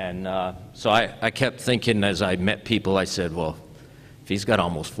 And so I kept thinking as I met people, I said, well, if he's got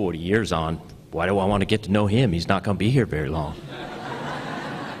almost 40 years on, why do I want to get to know him? He's not going to be here very long.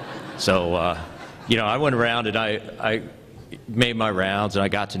 So, you know, I went around and I made my rounds and I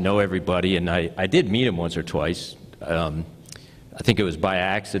got to know everybody, and I did meet him once or twice. I think it was by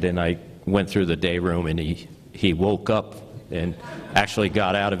accident. I went through the day room and he woke up and actually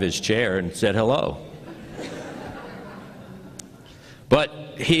got out of his chair and said hello. But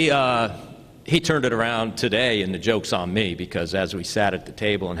he turned it around today, and the joke's on me, because as we sat at the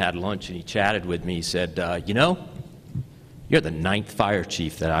table and had lunch and he chatted with me, he said, you know, you're the 9th fire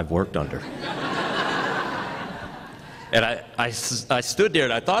chief that I've worked under. And I stood there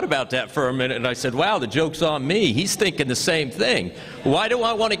and I thought about that for a minute, and I said, wow, the joke's on me. He's thinking the same thing. Why do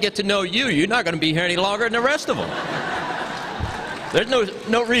I want to get to know you? You're not going to be here any longer than the rest of them. There's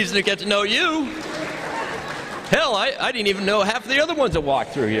no reason to get to know you. Hell, I didn't even know half of the other ones that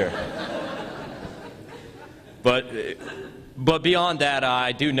walked through here. But beyond that,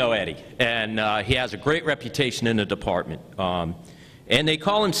 I do know Eddie, and he has a great reputation in the department. And they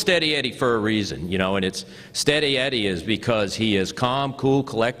call him Steady Eddie for a reason, you know, and it's Steady Eddie is because he is calm, cool,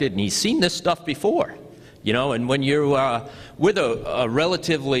 collected, and he's seen this stuff before, you know, and when you're with a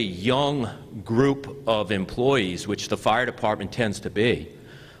relatively young group of employees, which the fire department tends to be,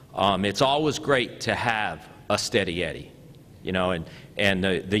 it's always great to have a Steady Eddie, you know, and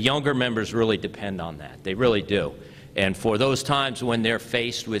the younger members really depend on that. They really do. And for those times when they're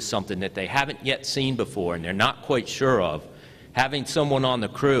faced with something that they haven't yet seen before and they're not quite sure of, having someone on the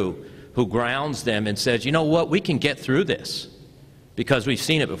crew who grounds them and says, you know what, we can get through this because we've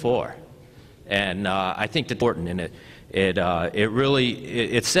seen it before. And I think that's important, and it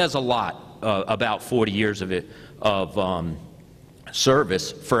really says a lot about 40 years of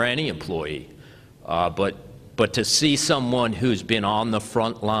service for any employee. But to see someone who's been on the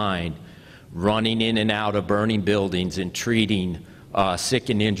front line, running in and out of burning buildings and treating sick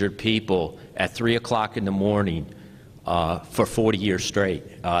and injured people at 3 o'clock in the morning for 40 years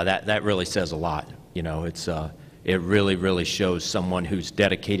straight, that really says a lot. You know, it really shows someone who's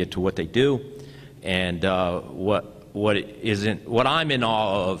dedicated to what they do. And what I'm in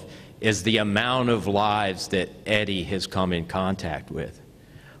awe of is the amount of lives that Eddie has come in contact with.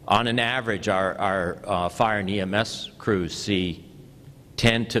 On an average, our fire and EMS crews see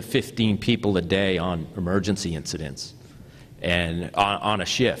 10 to 15 people a day on emergency incidents and on a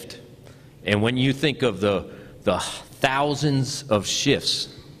shift. And when you think of the thousands of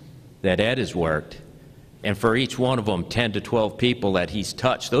shifts that Ed has worked, and for each one of them 10 to 12 people that he's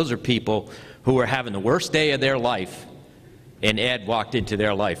touched, those are people who were having the worst day of their life, and Ed walked into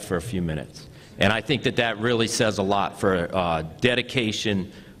their life for a few minutes. And I think that that really says a lot for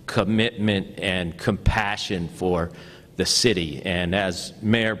dedication, commitment, and compassion for the city. And as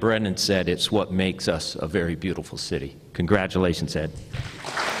Mayor Brennan said, it's what makes us a very beautiful city. Congratulations, Ed.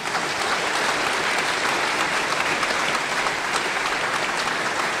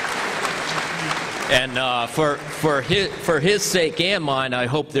 And for his sake and mine, I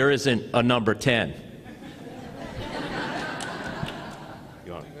hope there isn't a number 10.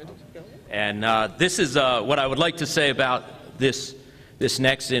 And this is what I would like to say about this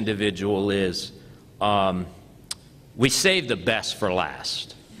next individual is we saved the best for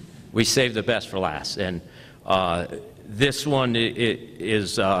last. We saved the best for last. And this one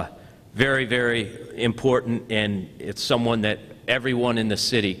is very, very important, and it's someone that everyone in the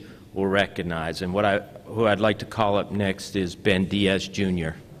city will recognize. And who I'd like to call up next is Ben Diaz Jr.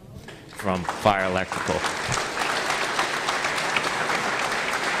 from Fire Electrical.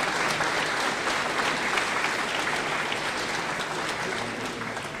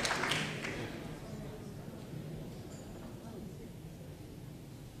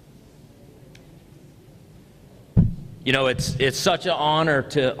 You know, it's such an honor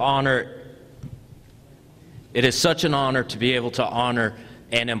to honor. It is such an honor to be able to honor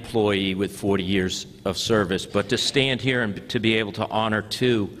an employee with 40 years of service, but to stand here and to be able to honor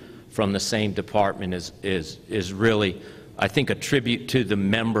two from the same department is really, I think, a tribute to the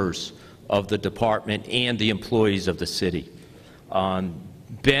members of the department and the employees of the city.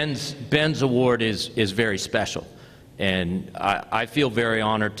 Ben's award is very special, and I feel very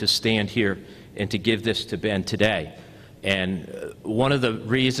honored to stand here and to give this to Ben today. And one of the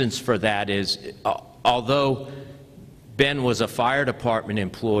reasons for that is, although Ben was a fire department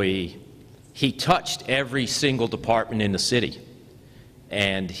employee, he touched every single department in the city.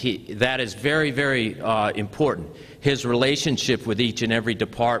 And that is very, very important. His relationship with each and every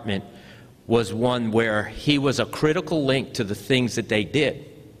department was one where he was a critical link to the things that they did.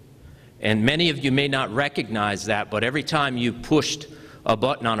 And many of you may not recognize that, but every time you pushed a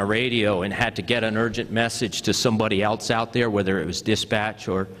button on a radio and had to get an urgent message to somebody else out there, whether it was dispatch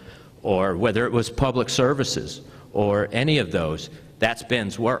or whether it was public services or any of those, that's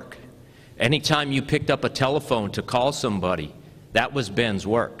Ben's work. Anytime you picked up a telephone to call somebody, that was Ben's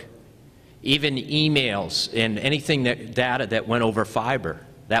work. Even emails and anything data that went over fiber,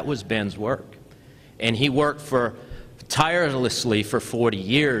 that was Ben's work. And he worked tirelessly for 40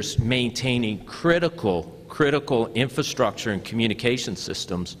 years maintaining critical infrastructure and communication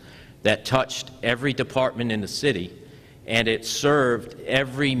systems that touched every department in the city, and it served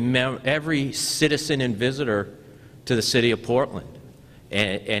every citizen and visitor to the city of Portland.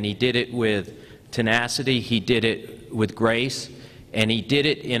 And he did it with tenacity, he did it with grace, and he did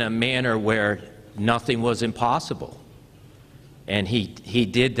it in a manner where nothing was impossible. And he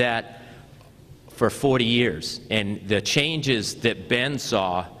did that for 40 years. And the changes that Ben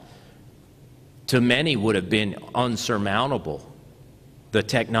saw, to many would have been unsurmountable, the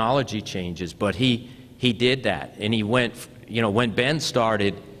technology changes, but he did that. And he went, you know, when Ben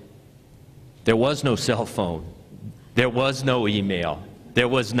started, there was no cell phone, there was no email, there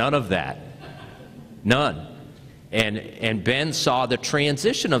was none of that, none. And Ben saw the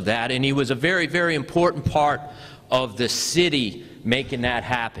transition of that, and he was a very, very important part of the city making that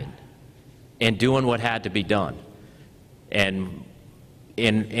happen and doing what had to be done. And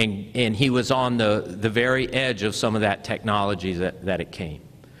he was on the very edge of some of that technology that it came.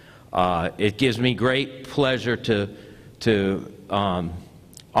 It gives me great pleasure to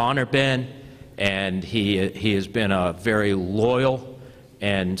honor Ben, and he has been a very loyal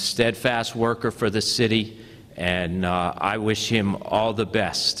and steadfast worker for the city, and I wish him all the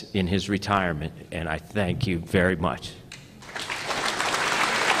best in his retirement, and I thank you very much.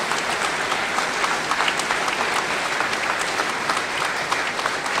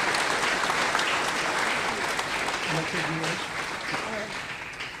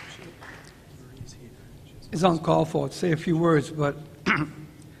 It's uncalled for to say a few words, but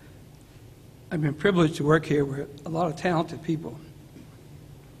I've been privileged to work here with a lot of talented people.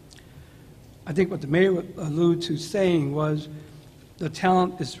 I think what the mayor alluded to saying was the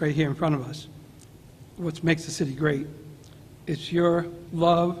talent is right here in front of us. What makes the city great? It's your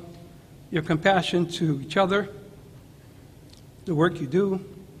love, your compassion to each other, the work you do,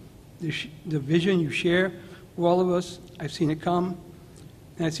 the vision you share with all of us. I've seen it come,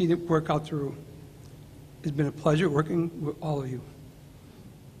 and I've seen it work out through. It's been a pleasure working with all of you.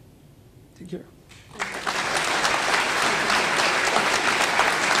 Take care.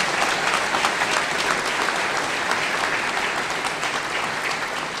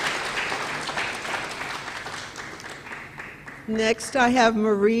 Next, I have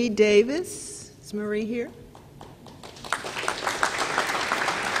Marie Davis. Is Marie here?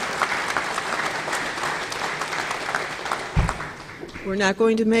 We're not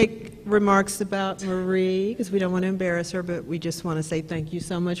going to make remarks about Marie because we don't want to embarrass her, but we just want to say thank you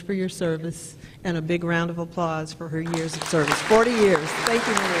so much for your service and a big round of applause for her years of service. 40 years. Thank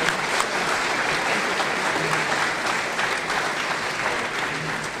you, Marie.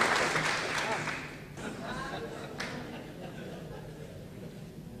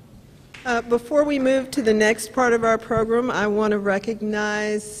 Before we move to the next part of our program, I want to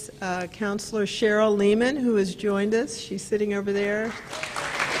recognize Councilor Cheryl Lehman, who has joined us. She's sitting over there.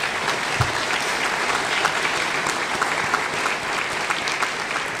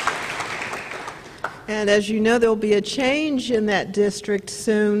 And as you know, there will be a change in that district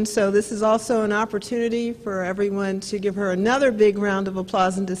soon, so this is also an opportunity for everyone to give her another big round of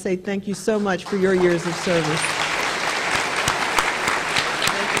applause and to say thank you so much for your years of service.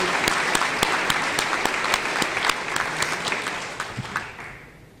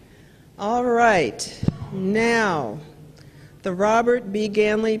 All right, now, the Robert B.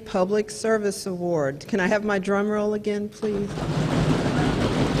 Ganley Public Service Award. Can I have my drum roll again, please?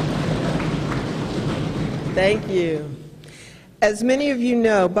 Thank you. As many of you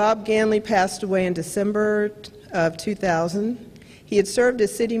know, Bob Ganley passed away in December of 2000. He had served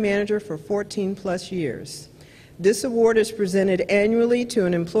as city manager for 14-plus years. This award is presented annually to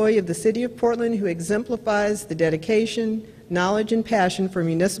an employee of the City of Portland who exemplifies the dedication, knowledge, and passion for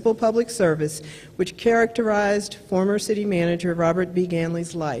municipal public service which characterized former city manager Robert B.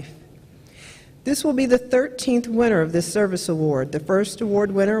 Ganley's life. This will be the 13th winner of this service award. The first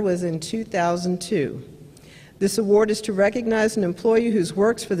award winner was in 2002. This award is to recognize an employee whose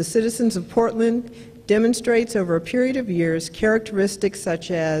works for the citizens of Portland demonstrates over a period of years characteristics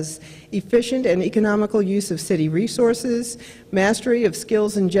such as efficient and economical use of city resources, mastery of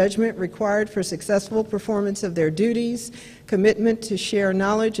skills and judgment required for successful performance of their duties, commitment to share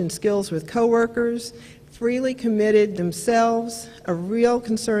knowledge and skills with coworkers, freely committed themselves, a real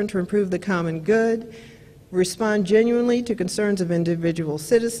concern to improve the common good, respond genuinely to concerns of individual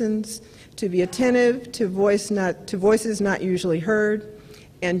citizens, to be attentive to voices not usually heard,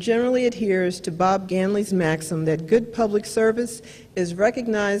 and generally adheres to Bob Ganley's maxim that good public service is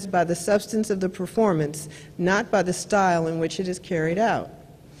recognized by the substance of the performance, not by the style in which it is carried out.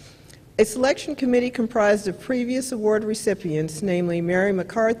 A selection committee comprised of previous award recipients, namely Mary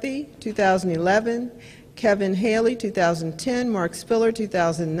McCarthy, 2011, Kevin Haley, 2010, Mark Spiller,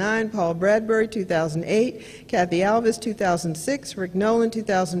 2009, Paul Bradbury, 2008, Kathy Alvis, 2006, Rick Nolan,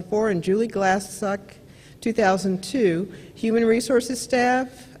 2004, and Julie Glassuck, 2002, Human Resources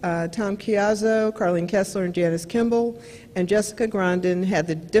staff, Tom Chiazzo, Carlene Kessler, and Janice Kimball, and Jessica Grondin had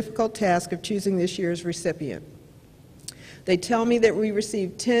the difficult task of choosing this year's recipient. They tell me that we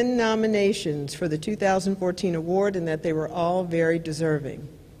received 10 nominations for the 2014 award and that they were all very deserving.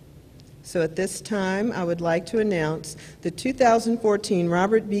 So at this time, I would like to announce the 2014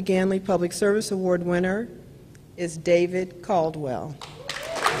 Robert B. Ganley Public Service Award winner is David Caldwell.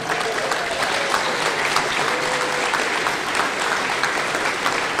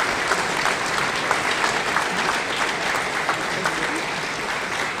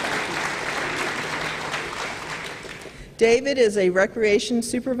 David is a recreation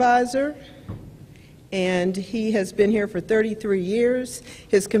supervisor, and he has been here for 33 years.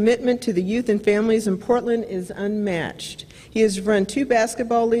 His commitment to the youth and families in Portland is unmatched. He has run 2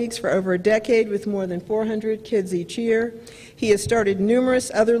 basketball leagues for over a decade with more than 400 kids each year. He has started numerous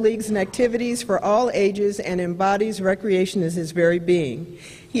other leagues and activities for all ages and embodies recreation as his very being.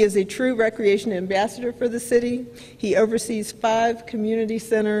 He is a true recreation ambassador for the city. He oversees 5 community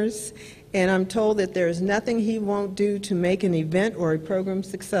centers, and I'm told that there is nothing he won't do to make an event or a program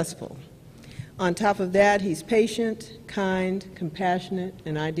successful. On top of that, he's patient, kind, compassionate,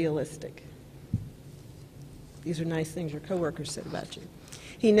 and idealistic. These are nice things your coworkers said about you.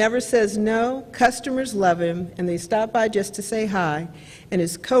 He never says no. Customers love him, and they stop by just to say hi, and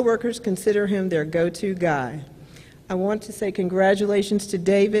his coworkers consider him their go-to guy. I want to say congratulations to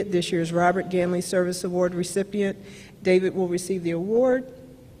David, this year's Robert Ganley Service Award recipient. David will receive the award,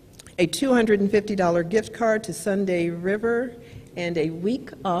 a $250 gift card to Sunday River, and a week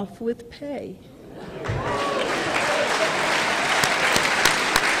off with pay.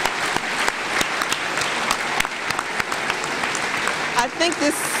 I think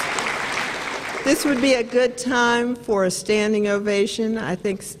this would be a good time for a standing ovation. I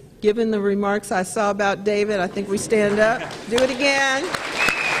think, given the remarks I saw about David, I think we stand up. Do it again.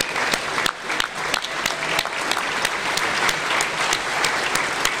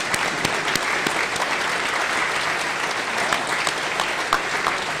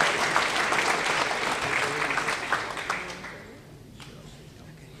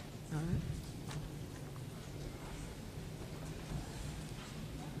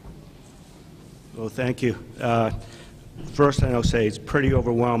 Well, thank you. First, I'll say it's pretty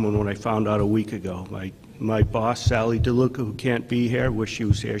overwhelming when I found out a week ago. My boss, Sally DeLuca, who can't be here, wish she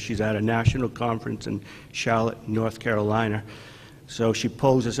was here. She's at a national conference in Charlotte, North Carolina. So she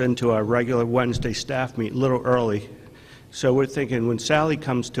pulls us into our regular Wednesday staff meeting a little early. So we're thinking when Sally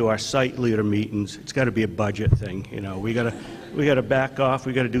comes to our site leader meetings, it's got to be a budget thing. You know, we got to back off.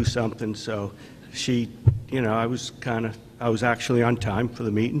 We got to do something. So she, you know, I was actually on time for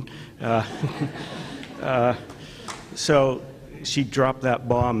the meeting. So she dropped that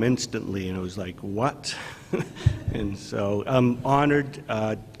bomb instantly, and it was like, what? And so I'm honored.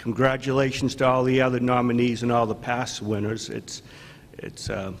 Congratulations to all the other nominees and all the past winners. It's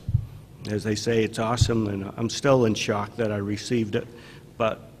as they say, it's awesome, and I'm still in shock that I received it.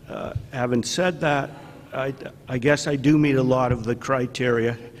 But having said that, I guess I do meet a lot of the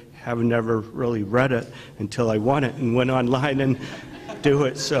criteria. Having never really read it until I won it and went online and do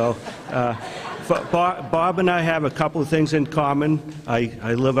it. So Bob and I have a couple of things in common.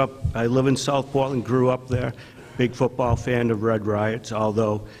 I live in South Portland, grew up there. Big football fan of Red Riots,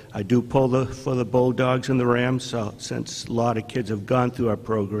 although I do pull for the Bulldogs and the Rams, so, since a lot of kids have gone through our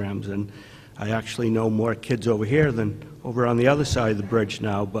programs, and I actually know more kids over here than over on the other side of the bridge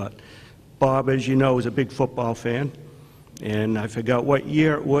now. But Bob, as you know, is a big football fan, and I forgot what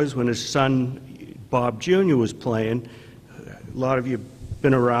year it was when his son, Bob Jr., was playing. A lot of you have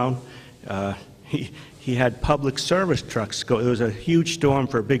been around. He had public service trucks go. There was a huge storm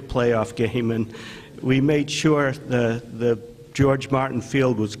for a big playoff game, and we made sure the George Martin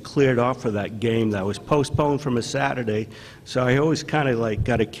Field was cleared off for that game that was postponed from a Saturday. So I always kind of like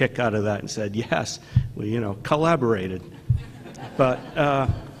got a kick out of that and said, yes, we, you know, collaborated. But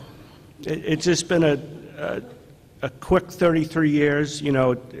it's just been a quick 33 years. You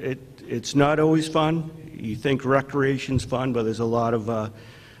know, it's not always fun. You think recreation's fun, but there's a lot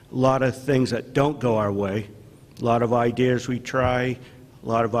of things that don't go our way. A lot of ideas we try, a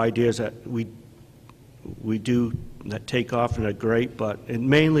lot of ideas that we do that take off and are great, but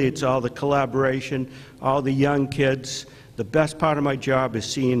mainly it's all the collaboration, all the young kids. The best part of my job is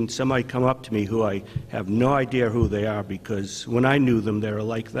seeing somebody come up to me who I have no idea who they are, because when I knew them they were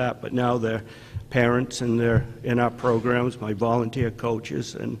like that, but now they're parents and they're in our programs, my volunteer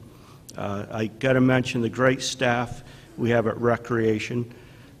coaches, and I got to mention the great staff we have at Recreation.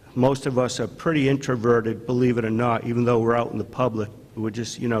 Most of us are pretty introverted, believe it or not, even though we're out in the public. We're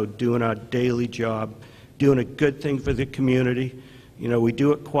just, you know, doing our daily job, doing a good thing for the community. You know, we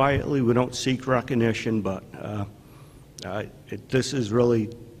do it quietly. We don't seek recognition, but this is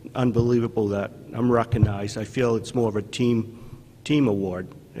really unbelievable that I'm recognized. I feel it's more of a team award.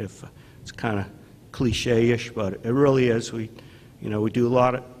 If it's kind of cliche-ish, but it really is. We do a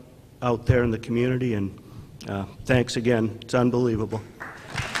lot out there in the community, and thanks again. It's unbelievable.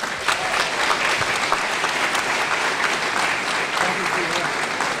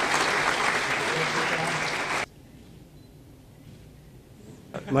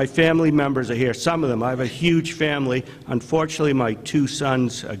 My family members are here, some of them. I have a huge family. Unfortunately, my two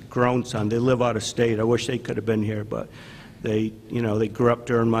sons, a grown son, they live out of state. I wish they could have been here, but they grew up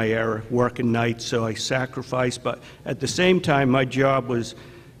during my era, working nights, so I sacrificed. But at the same time, my job was,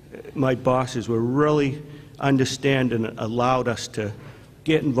 my bosses were really understanding and allowed us to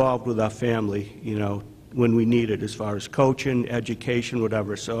get involved with our family, you know, when we need it, as far as coaching, education,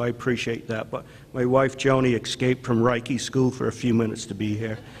 whatever. So I appreciate that. But my wife, Joni, escaped from Reiki School for a few minutes to be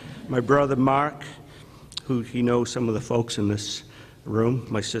here. My brother, Mark, who he knows some of the folks in this room,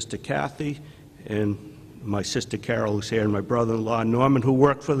 my sister, Kathy, and my sister, Carol, who's here, and my brother-in-law, Norman, who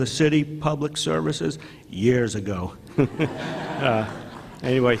worked for the city public services years ago.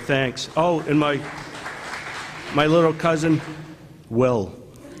 Anyway, thanks. Oh, and my little cousin, Will.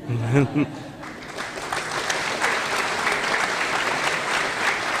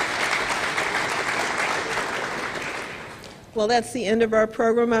 Well, that's the end of our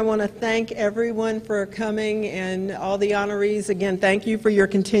program. I want to thank everyone for coming, and all the honorees. Again, thank you for your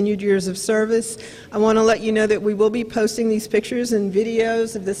continued years of service. I want to let you know that we will be posting these pictures and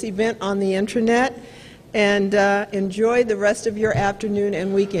videos of this event on the intranet, and enjoy the rest of your afternoon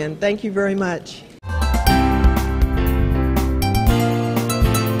and weekend. Thank you very much.